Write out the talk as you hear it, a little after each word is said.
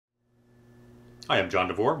Hi, I'm John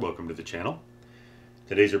DeVore. Welcome to the channel.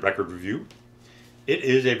 Today's a record review. It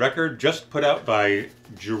is a record just put out by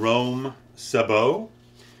Jerome Sabbagh.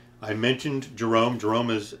 I mentioned Jerome. Jerome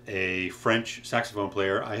is a French saxophone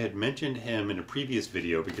player. I had mentioned him in a previous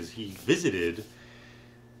video because he visited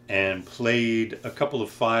and played a couple of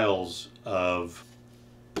files of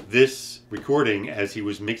this recording as he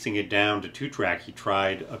was mixing it down to 2-track. He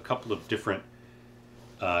tried a couple of different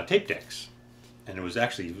tape decks. And it was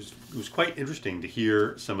quite interesting to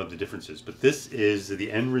hear some of the differences. But this is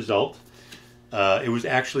the end result. It was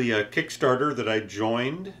actually a Kickstarter that I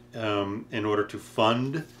joined in order to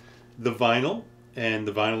fund the vinyl. And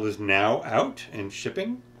the vinyl is now out and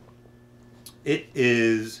shipping. It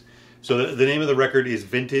is, so the name of the record is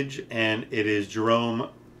Vintage, and it is Jerome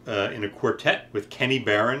in a quartet with Kenny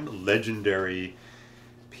Barron, legendary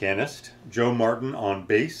pianist, Joe Martin on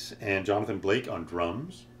bass, and Jonathan Blake on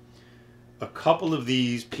drums. A couple of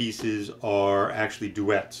these pieces are actually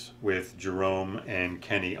duets with Jerome and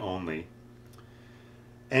Kenny only.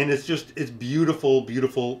 And it's beautiful,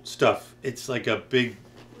 beautiful stuff. It's like a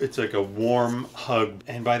warm hug.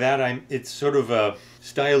 And by that, it's sort of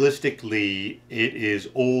stylistically, it is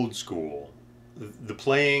old school. The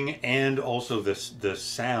playing and also the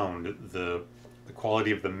sound, the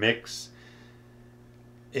quality of the mix.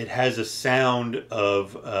 It has a sound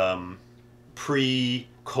of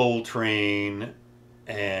pre-Coltrane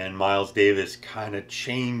and Miles Davis kind of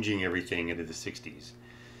changing everything into the 60s.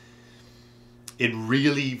 It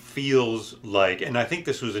really feels like, and I think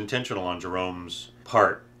this was intentional on Jerome's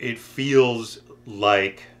part, it feels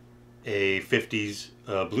like a 50s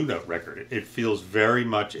Blue Note record. It feels very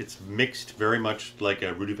much, it's mixed very much like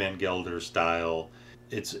a Rudy Van Gelder style.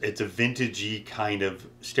 It's a vintagey kind of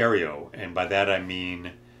stereo, and by that I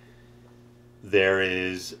mean there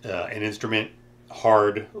is an instrument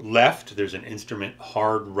hard left, there's an instrument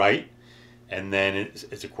hard right, and then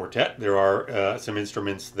it's a quartet. There are some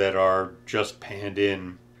instruments that are just panned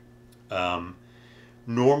in.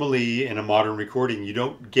 Normally in a modern recording you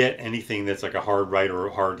don't get anything that's like a hard right or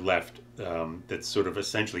a hard left, that's sort of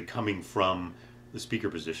essentially coming from the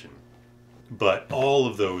speaker position. But all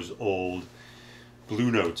of those old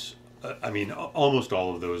Blue Notes, I mean almost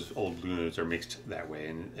all of those old Blue Notes are mixed that way,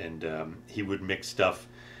 and he would mix stuff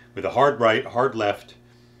with a hard right, hard left.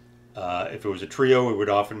 If it was a trio, it would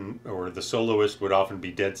often, or the soloist would often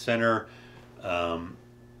be dead center.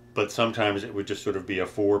 But sometimes it would just sort of be a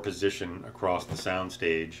 4-position across the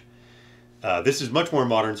soundstage. This is much more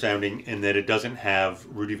modern sounding in that it doesn't have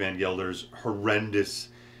Rudy Van Gelder's horrendous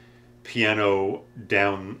piano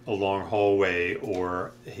down a long hallway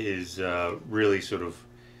or his really sort of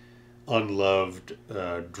unloved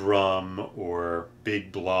drum or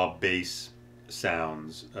big blob bass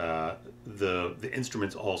sounds. The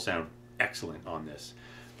instruments all sound excellent on this,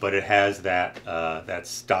 but it has that that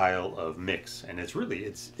style of mix, and it's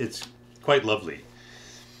quite lovely.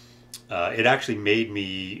 It actually made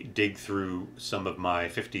me dig through some of my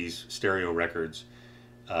 50s stereo records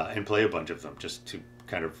and play a bunch of them just to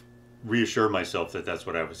kind of reassure myself that that's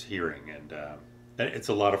what I was hearing, and it's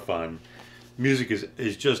a lot of fun. Music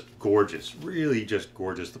is just gorgeous, really just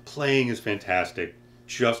gorgeous. The playing is fantastic,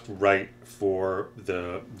 just right for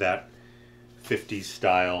that 50s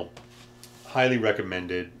style. Highly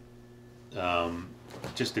recommended.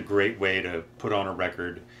 Just a great way to put on a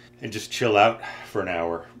record and just chill out for an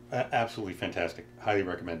hour. Absolutely fantastic. Highly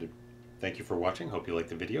recommended. Thank you for watching. Hope you liked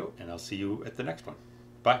the video, and I'll see you at the next one.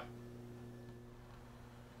 Bye.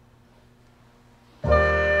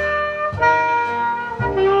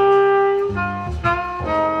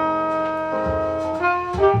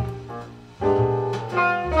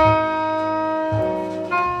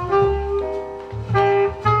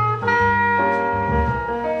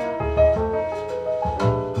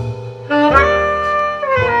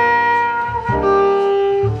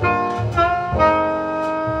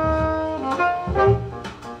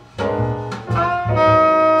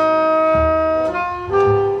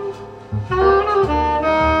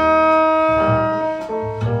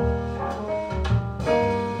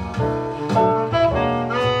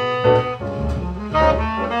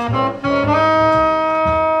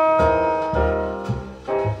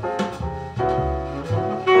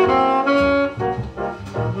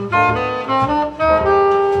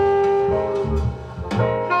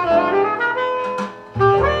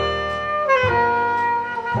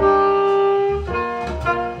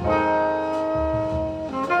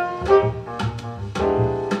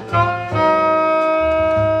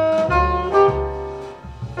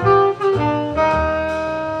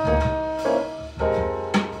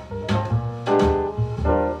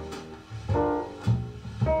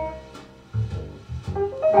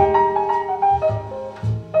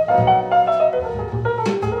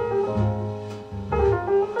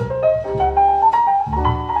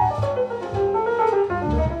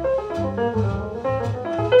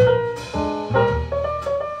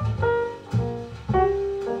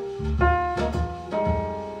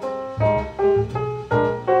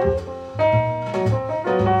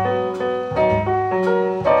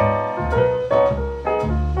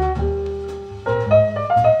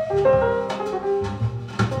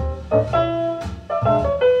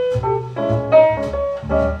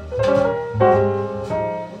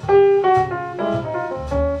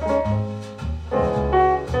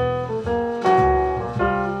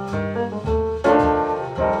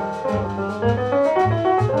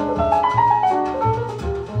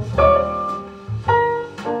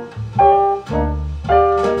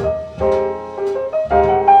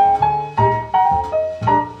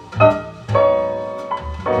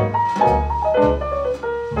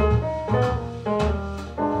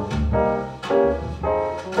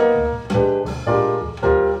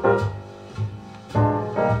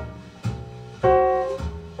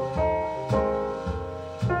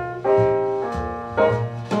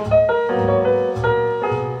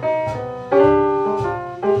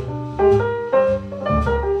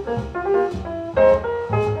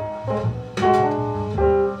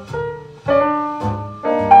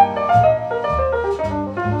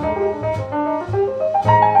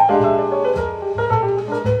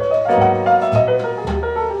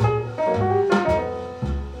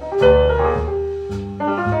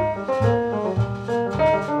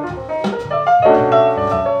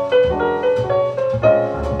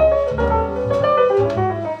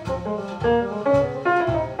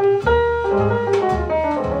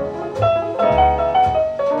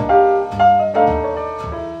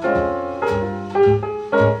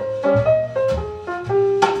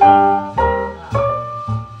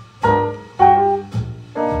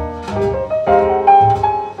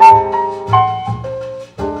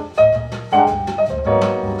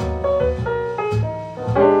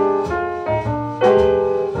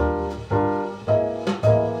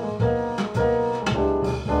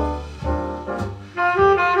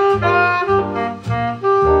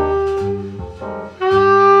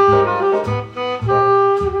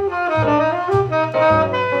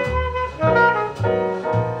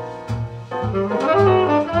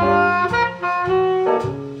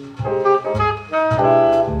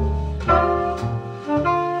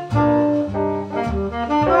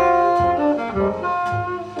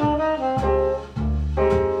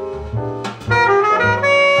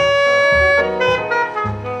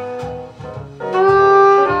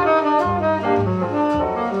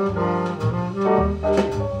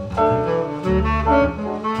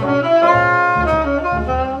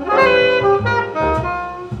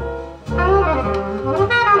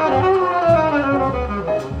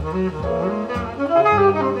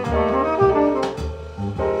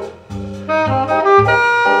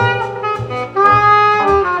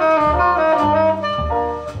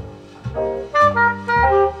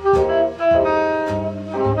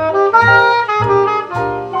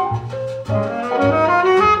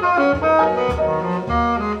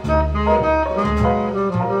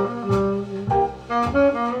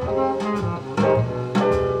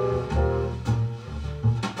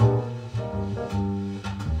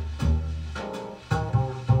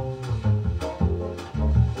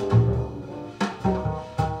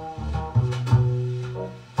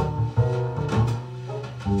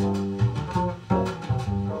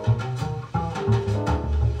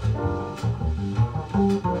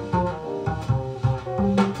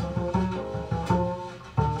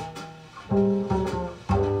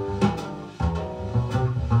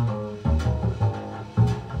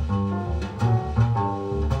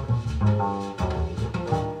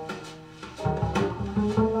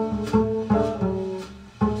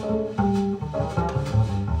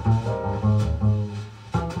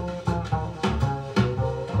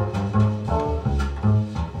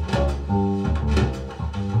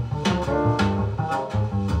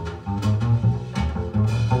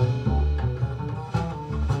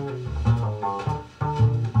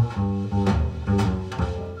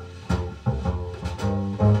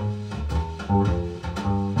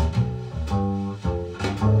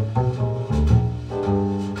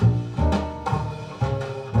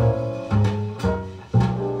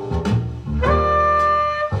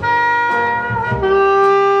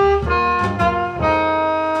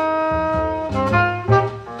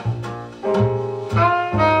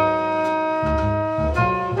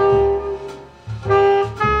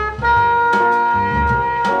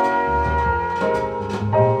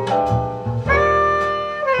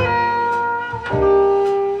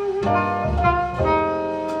 Bye.